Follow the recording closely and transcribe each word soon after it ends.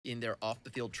in their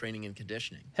off-the-field training and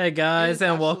conditioning. Hey guys,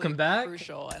 and welcome back.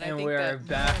 And we are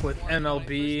back with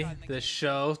MLB, the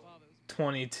show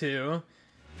 22,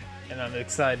 and I'm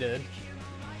excited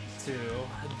to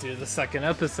do the second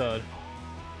episode.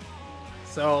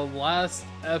 So last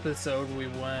episode we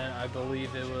went, I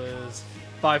believe it was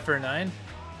 5 for 9.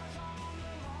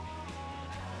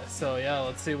 So yeah,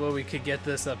 let's see what we could get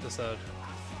this episode.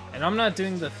 And I'm not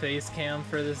doing the face cam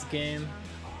for this game.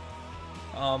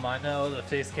 I know the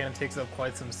face cam takes up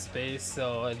quite some space,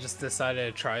 so I just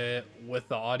decided to try it with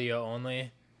the audio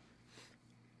only.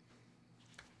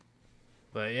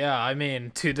 But yeah, I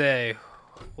mean, today,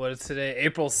 what is today?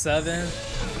 April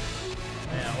 7th,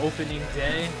 man, opening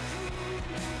day.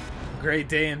 Great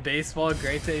day in baseball,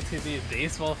 great day to be a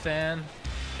baseball fan.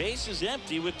 Base is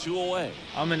empty with 2 away.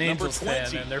 I'm an Angels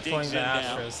fan, and they're playing the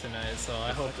Astros tonight, so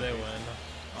I hope they win.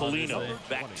 Polino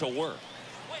back to work.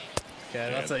 Okay,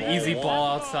 that's an easy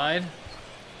ball outside.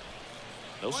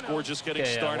 No score, just getting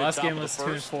started. Last game was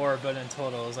 2-4, but in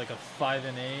total it was like a 5-8,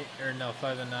 or no,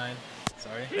 5-9.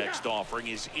 Sorry. Next offering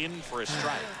is in for a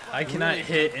strike. I cannot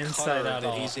hit inside at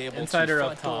all. Inside or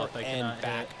up top, I cannot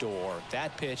backdoor.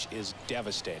 That pitch is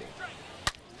devastating.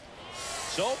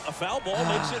 So a foul ball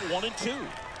makes it 1-2.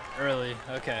 Early,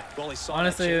 okay.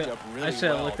 Honestly, I should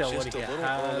have looked at what he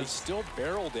has. Still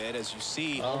barreled it, as you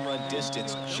see. Home run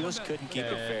distance, just couldn't keep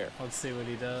it fair. Let's see what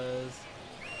he does.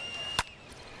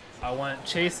 I went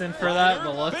chasing for that,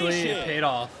 but luckily it paid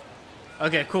off.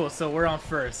 Okay, cool. So we're on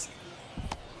first.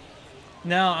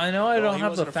 Now I know I don't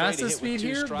have the fastest speed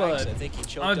here, but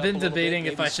I've been debating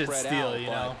if I should steal. You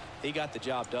know. He got the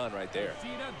job done right there.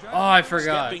 Oh, I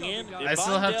forgot. I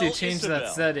still have to change that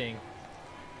setting.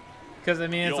 Because, I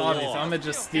mean, it's obvious. I'm going to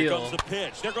just steal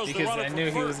because I knew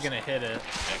he was going to hit it.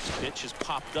 Next pitch is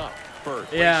popped up.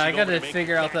 Yeah, I got to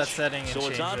figure out that setting and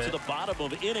change it. To the bottom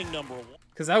of inning number 1.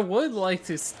 Because I would like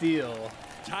to steal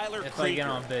if I get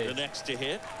on base. The next to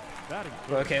hit.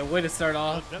 Okay, way to start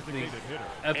off the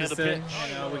episode.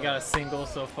 You know, we got a single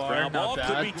so far. Not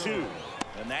bad.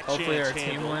 Hopefully our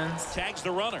team wins. Tags the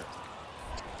runner.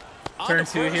 Turn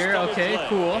 2 here. Okay,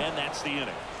 cool. And that's the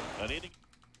inning. An inning.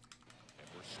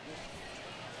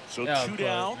 So yeah, 2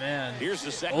 down. Man, here's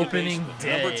the second opening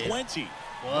day. Number 20.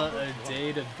 What a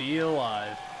day to be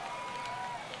alive.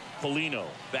 Polino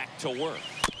back to work.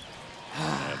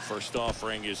 And first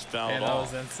offering is fouled Man,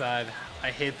 off. that was inside.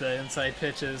 I hate the inside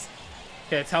pitches.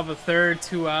 Okay, top of third,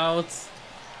 2 outs.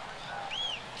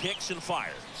 Kicks and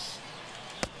fires.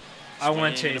 I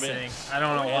went chasing. I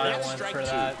don't know why I went for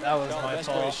that. That was my fault.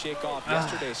 fault. To shake off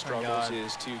yesterday's struggles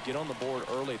is to get on the board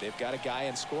early. They've got a guy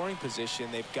in scoring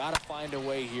position. They've got to find a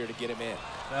way here to get him in.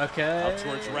 Okay. Up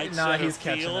towards right nah, center he's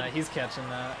catching field. that. He's catching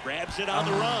that. Grabs it on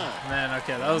the run. Man,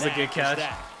 okay, that was a good catch.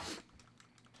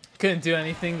 Couldn't do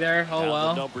anything there. Oh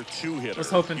well. Number 2 hitter.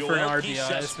 Was hoping for an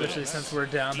RBI, especially since we're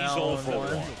down now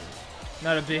 0-1.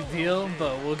 Not a big deal,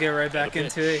 but we'll get right back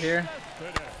into it here.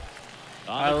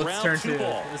 Alright, let's turn 2.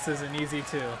 This is an easy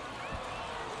 2.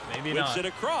 Maybe not. Whips it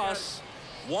across.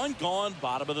 1 gone,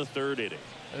 bottom of the 3rd inning.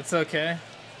 It's okay.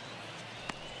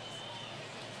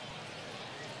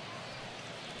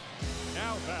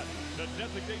 Now batting, the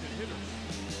designated hitter,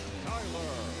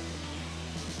 Tyler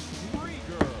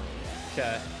Rieger.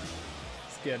 Okay.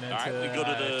 Let's get into we go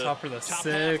to the top of the top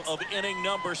 6th. Half of inning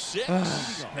number 6.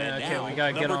 Man, okay, we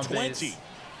gotta get on 20. base.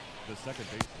 The second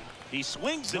baseman. He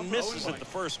swings and misses at the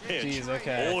first pitch. Jeez,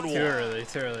 okay. Too early,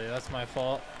 too early. That's my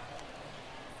fault.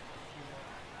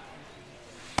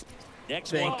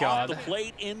 Next Thank one God. off the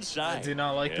plate inside. I do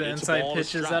not like the inside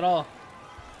pitches at all.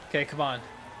 Okay, come on.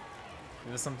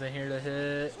 There's something here to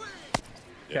hit.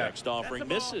 The next offering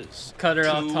misses. Cutter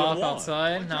out top, 2-1.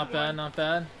 outside. Not bad, not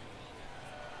bad.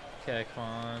 Okay, come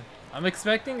on. I'm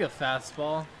expecting a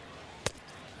fastball.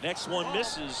 Next one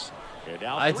misses.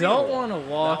 I don't want to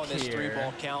walk this here.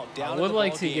 3-ball count, down I would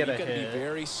like to game, get a you hit. Be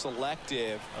very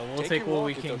selective. We'll take what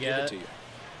we can get.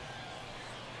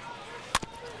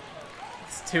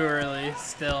 It's too early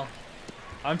still.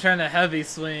 I'm trying to heavy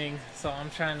swing, so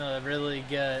I'm trying to really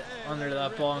get under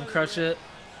that ball and crush it.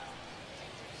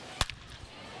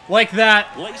 Like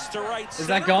that. Is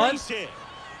that gone?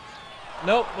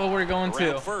 Nope, but we're going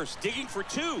to. First, digging for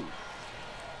 2.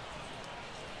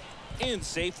 In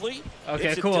safely.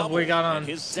 Okay, cool. We got on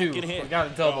 2. We got a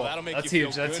double. That's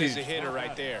huge. That's huge. Hitter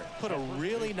right there. Put a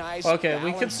really nice. Okay,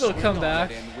 we can still come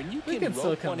back. When you We can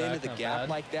still come into back. the Not gap bad.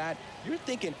 like that, you're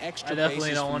thinking extra. I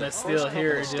definitely don't want to steal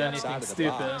here or do steps anything out of the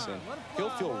stupid. box, and he'll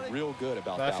feel real good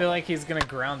about But that. I feel like he's gonna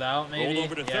ground out maybe. Rolled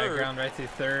over to Yeah, third. ground right to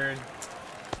 3rd.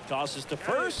 Tosses to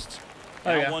first.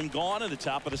 Okay. Now one gone at the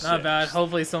top of the Not sixth. bad.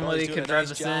 Hopefully Well, somebody he's doing can a drive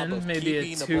nice us job in. of Maybe a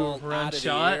keeping the ball two-run out of the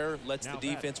shot. air, lets the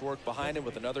defense work behind him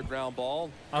with another ground ball.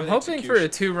 I'm Good hoping for a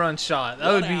execution. 2-run shot. That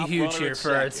One would be out, huge runner here at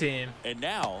for our second. team. And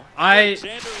now I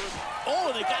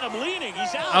Oh, they got him leaning.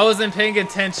 He's out. wasn't paying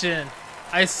attention.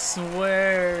 I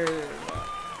swear.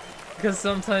 Because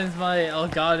sometimes my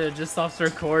Elgato just stops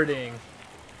recording.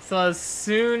 So as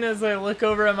soon as I look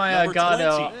over at my Number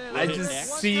Elgato, 20. I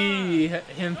just see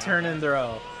him turn and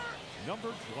throw. Number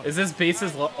 20. Is this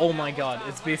bases oh my god,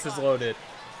 it's bases loaded.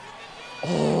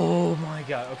 Oh my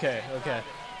god, okay, okay.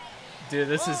 Dude,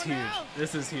 this is huge.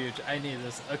 This is huge. I need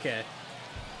this. Okay.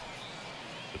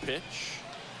 The pitch.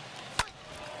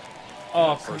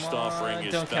 Oh, first come on. offering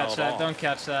is Don't catch fouled that. off. Don't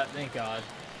catch that. Thank God.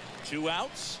 2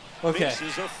 outs. Okay.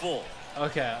 Bases are full.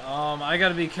 Okay, I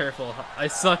gotta be careful. I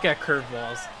suck at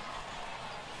curveballs.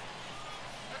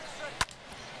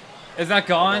 Is that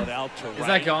gone? Out to Is right.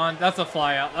 that gone? That's a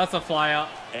fly out. That's a fly out.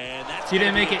 And that's He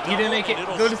didn't gonna make be it. a He didn't double, make it. and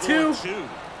it'll Go to score 2.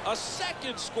 A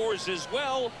second scores as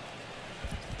well.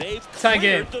 They've Tie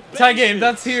cleared game. the Tie game. bases.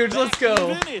 That's huge. Let's Back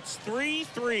go. even. It's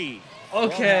 3-3.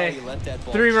 Okay.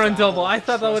 3-run double. I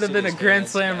thought that would have been a grand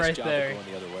slam right there.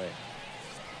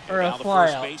 Or a Now the fly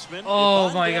first out. baseman, Oh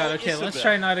Yvonne my Bell god. Okay, let's Isabel.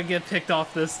 try not to get picked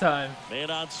off this time. Man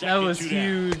on second, That was 2 down.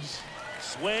 huge.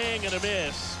 Swing and a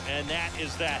miss, and that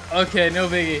is that. Okay, no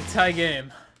biggie. Tie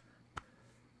game.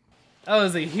 That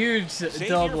was a huge Xavier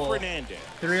double. Fernandez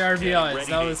 3 getting RBIs.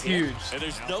 ready That to was hit. huge. And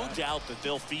there's no doubt that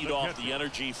they'll feed off the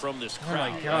energy from this Oh my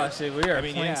crowd. gosh, dude, we are I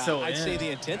mean, playing yeah, so I'd in. say the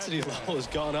intensity level has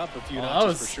gone up a few Well, that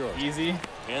notches was for sure. easy.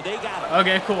 And they got it.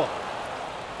 Okay, cool.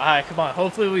 Alright, come on.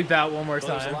 Hopefully we bat one more Well,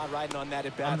 there's a time. lot riding on that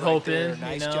at bat I'm right hoping, there.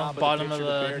 Nice you know, job bottom of pitcher to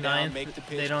the bear down, ninth, make the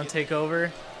pitch, they don't get- take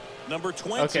over. Number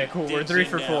 20. Okay, cool. We're digs 3 in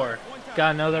for now. 4.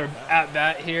 Got another at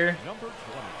bat here. Number 20.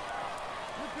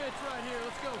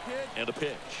 And a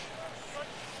pitch.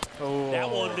 Oh, That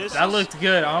one misses. that looked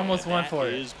good. I almost And went that for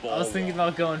it. is I was ball thinking one.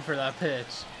 about going for that pitch.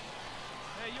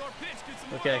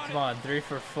 Okay, come on. 3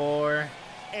 for 4.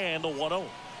 And the 1-0.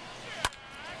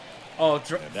 Oh, And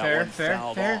that fair, one fair,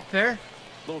 fouled fair, off. fair.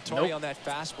 Little Tony Nope. on that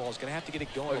fastball is going to have to get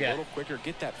it going Okay. a little quicker.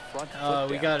 Get that front foot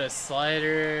We down. got a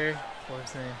slider.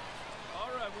 Forcing.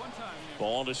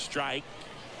 Ball to strike.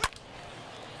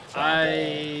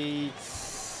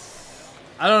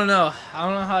 I don't know. I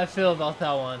don't know how I feel about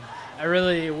that one. I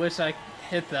really wish I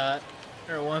hit that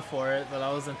or went for it, but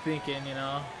I wasn't thinking, you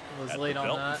know. It was At late the on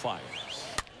belt that. fires.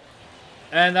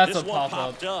 And that's This a one pop up.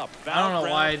 popped up. I don't know Fouled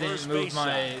why I round didn't first move base my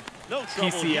side. No trouble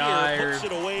PCI here. or Puts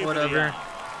it away for the whatever. out.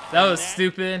 That And was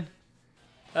stupid.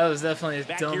 That was definitely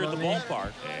Back dumb here at of the me.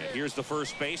 ballpark. And here's the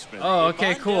first baseman. Oh,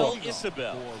 okay, Yvonne cool. Bell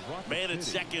Isabel. Man at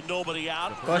second, nobody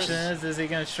out. Question is he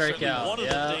going to strike Certainly out? one of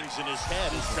the Yeah. things in his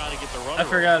head is trying to get the runner. I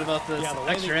forgot about this Yeah, the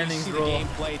way extra that we innings see the rule. game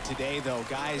played today, though,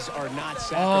 guys are not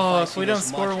sacrificing Oh, if we don't as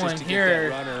score much just one to get here,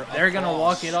 that runner they're gonna across.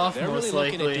 walk it off They're most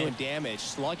really looking likely. at doing damage.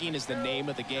 Slugging is the name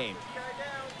of the game.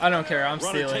 I don't care. I'm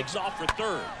Runner stealing. takes off for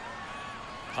third.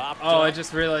 Popped Oh, I up.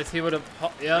 just realized he would have.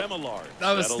 Yep. Remillard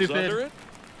That was settles stupid. under it.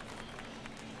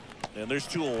 And there's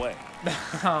 2 away.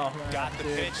 Oh, man. Got the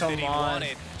dude, pitch come that he on.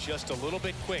 wanted. Just a little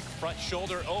bit quick. Front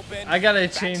shoulder open. I gotta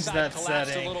change Backside that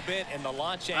collapsed setting. A little bit, and the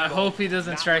launch I angle hope he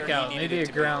doesn't not strike where he out. needed Maybe it a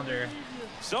to be. grounder.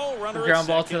 So runner A at ground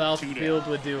ball to second, the 2 outfield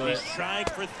down. would do it. He's trying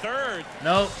for third.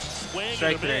 Nope. Swing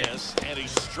Strike and a three. miss, and he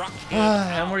struck him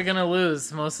And out. we're gonna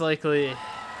lose, most likely.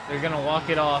 They're gonna walk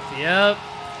it off. Yep.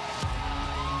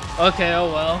 Okay,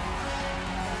 oh well.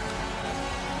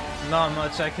 Not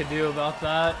much I could do about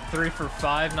that. 3 for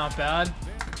 5, not bad.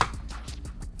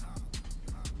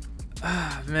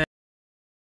 Ah, man.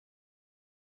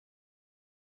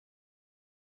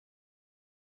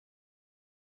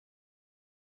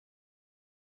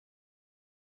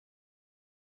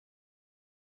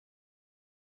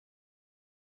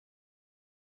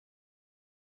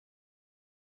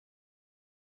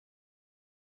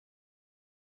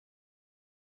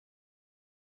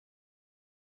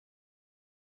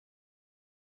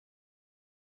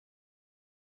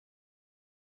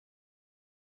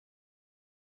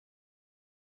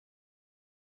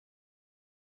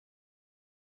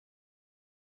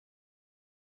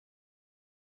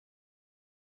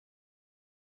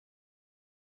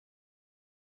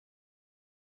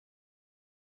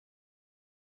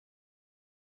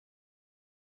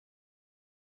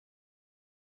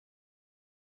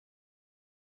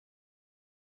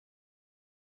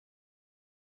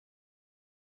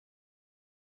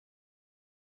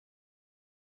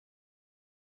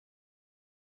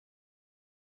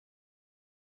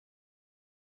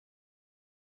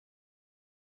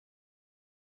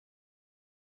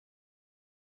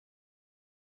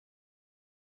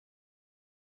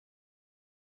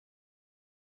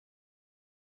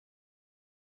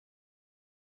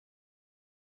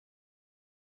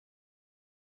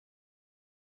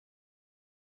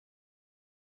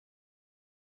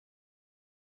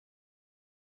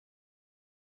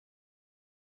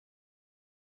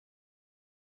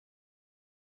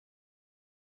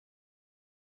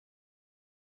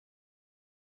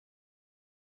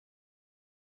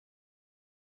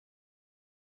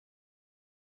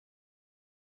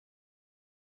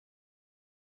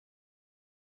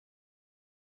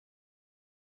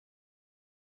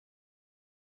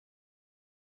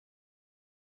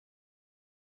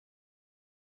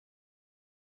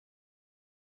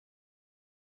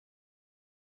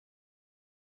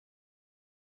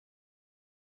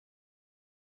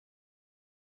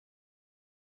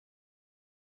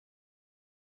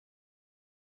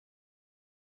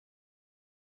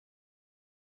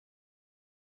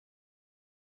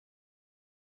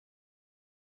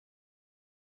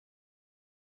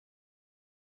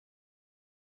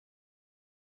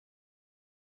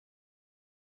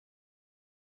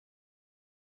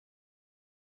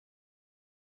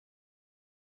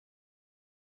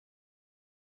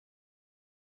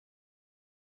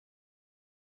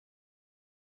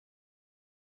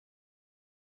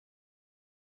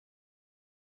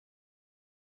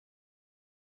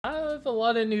 I have a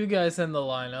lot of new guys in the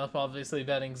lineup. Obviously,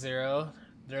 betting zero.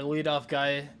 Their leadoff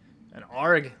guy and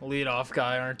our leadoff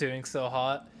guy aren't doing so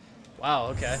hot. Wow.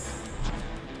 Okay.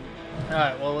 All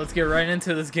right. Well, let's get right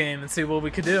into this game and see what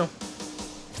we could do.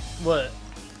 What?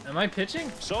 Am I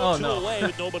pitching? So oh two no. away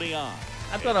with nobody on.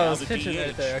 I thought I was pitching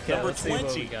right there. Okay, number let's see what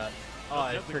 20. we got. Oh,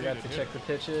 I forgot to check the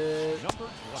pitches.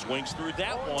 Swings through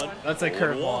that one. That's a 0-1.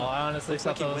 curveball. I honestly Looks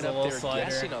thought like that was he a went little up there slider.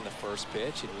 guessing on the first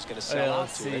pitch and was going to Okay, sell out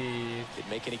let's to see. it. Didn't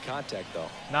make any contact though.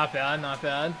 Not bad, not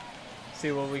bad.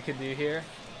 See what we could do here.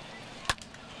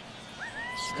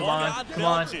 Come Swung on, come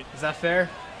on. belted. Is that fair?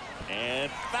 And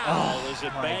foul as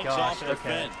it my bangs gosh, off the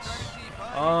okay. fence.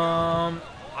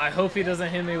 I hope he doesn't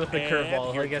hit me with the And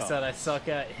curveball. here Like it I said, I suck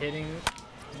at hitting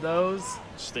those.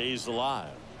 Stays alive.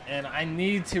 And I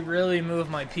need to really move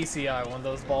my PCI when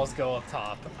those balls go up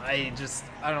top. I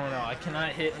don't know. I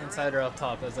cannot hit inside or up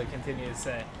top, as I continue to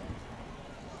say.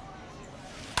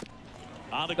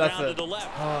 On the That's ground to it. the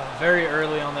left. Very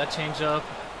early on that changeup.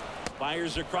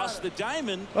 Fires across the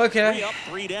diamond. Okay. 3 up,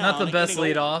 3 down. Not the best Inning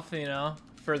lead over. off, you know,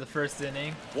 for the first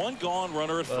inning. One gone,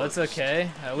 runner at But first. that's okay.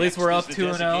 At least Next we're is up the 2-0.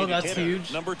 designated That's hitter,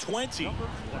 huge. Number 20.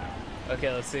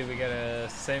 Okay, let's see. We got a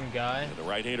same guy. The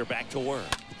right-hander back to work.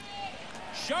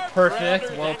 Sharp Perfect.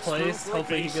 grounder, Well that's through placed. for a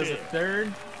Hopefully he base goes a hit.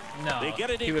 third. No, They get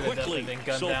it he in would have definitely quickly. been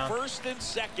gunned So down. first and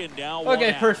second now. Okay, one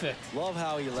out. perfect. Love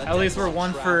how he let At that least we're ball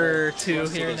 1 travel, for 2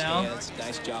 trusted here his now hands.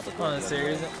 Nice job of on the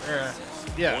series.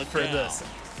 Yeah, One for down. this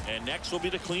And next will be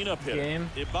the cleanup hitter. game.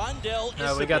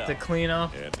 Ibandel We got the Isabel.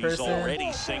 cleanup And he's person.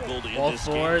 already singled in Ball this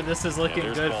 4. game. This is looking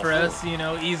there's good ball for 4. us. You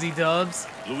know, easy dubs.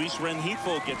 Luis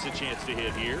Rengifo gets a chance to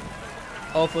hit here.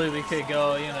 Hopefully we could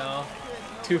go, you know,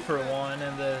 2 for 1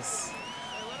 in this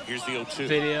Here's the 0-2.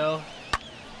 video.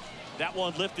 That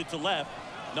one lifted to left.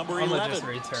 Number I'm 11 gonna just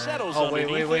return. settles Oh, wait.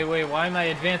 underneath it. Why am I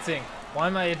advancing? Why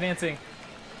am I advancing?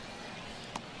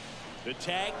 The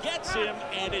tag gets him,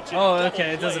 and it's a Oh, double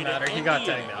okay. It play doesn't to matter. He end got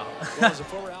the tagged inning. out. Well, as a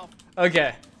former outfielder,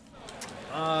 Okay.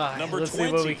 Number Let's 20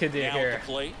 see what we could do now here. at the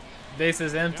plate. Base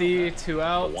is empty. 2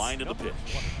 outs. Wind of the pitch.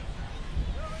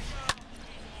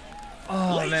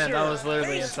 Oh man, that was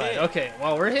literally Base inside. hit. Okay,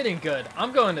 well we're hitting good.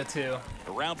 I'm going to 2.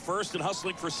 Around first and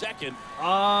hustling for second.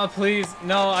 Please.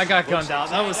 No, I got gunned out.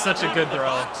 That was such a good throw.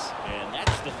 And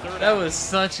that's the third That out. was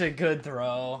such a good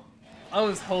throw. I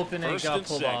was hoping it First got and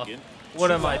pulled off. second.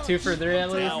 What am I, 2 for 3 at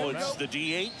least? Now it's the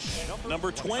DH,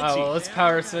 number 20. Oh, well, let's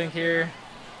power swing here.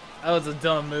 That was a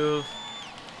dumb move.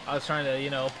 I was trying to, you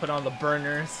know, put on the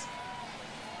burners.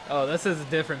 Oh, this is a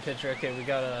different pitcher. Okay, we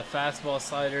got a fastball,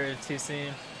 slider,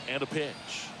 2-seam. And a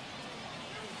pitch.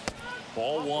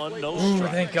 Ball 1, no Ooh,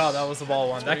 strike. thank God that was the ball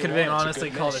 1. That could have been honestly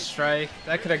called a strike.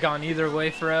 That could have gone either way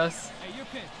for us.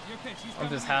 I'm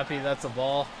just happy that's a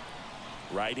ball.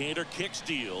 Right-hander kick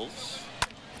steals.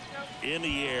 In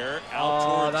the air, out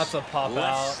Oh, towards that's a pop left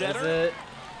out. Is center. it?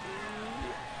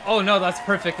 Oh no, that's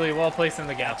perfectly well placed in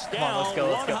the gap. That's Come on, let's go,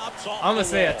 down. let's go. One hops off I'm gonna the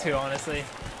say wall. it too, honestly.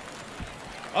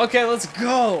 Okay, let's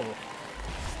go.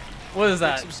 What is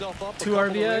that? picks himself up a 2 couple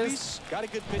of RBIs? ribbies. Got a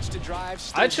good pitch to drive.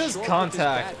 I still chose short with his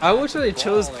contact. bat. I wish I Ball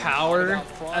chose and power out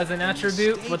front, as an and he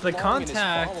attribute, stayed but the long in his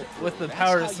contact follow-through. with the That's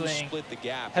power how you swing split the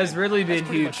gap, has and really that's been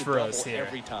pretty huge much a for us double here.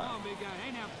 every time.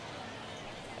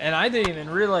 And I didn't even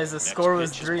realize the Next score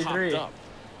was pitch is popped 3-3. up.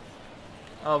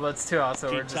 Oh, but it's 2 out,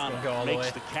 so we're just Quintana gonna go all the makes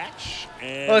way. the catch,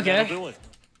 and Okay. that'll do it.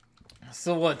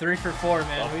 So what, 3 for 4,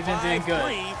 man. We've been doing good.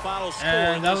 5-3 final score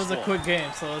And in that this was a one. quick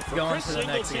game, so let's For go on Chris to the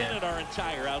next Singleton game. and our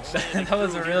entire outstanding That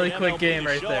was a crew really here at quick MLB game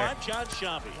right Show, there. I'm John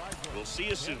Shambi. We'll see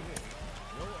you soon.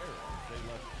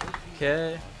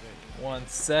 Okay, 1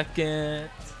 second.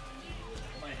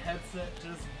 My headset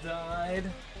just died,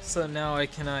 so now I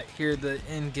cannot hear the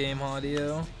in-game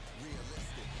audio.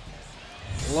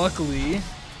 Luckily,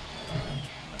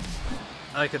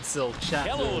 I could still chat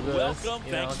Hello through and this, welcome.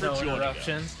 you know, Thanks for no joining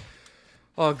interruptions.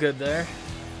 All good there.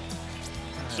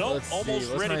 So Let's see, almost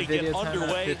what's ready my to get video time at?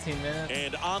 underway. 15 minutes.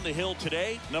 And on the hill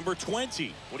today, number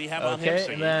 20. What do you have on him, Okay,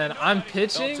 Siggy? and then I'm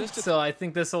pitching, so I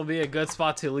think this will be a good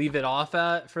spot to leave it off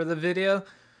at for the video.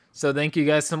 So thank you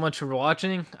guys so much for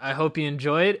watching. I hope you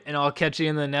enjoyed, and I'll catch you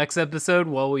in the next episode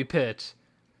while we pitch.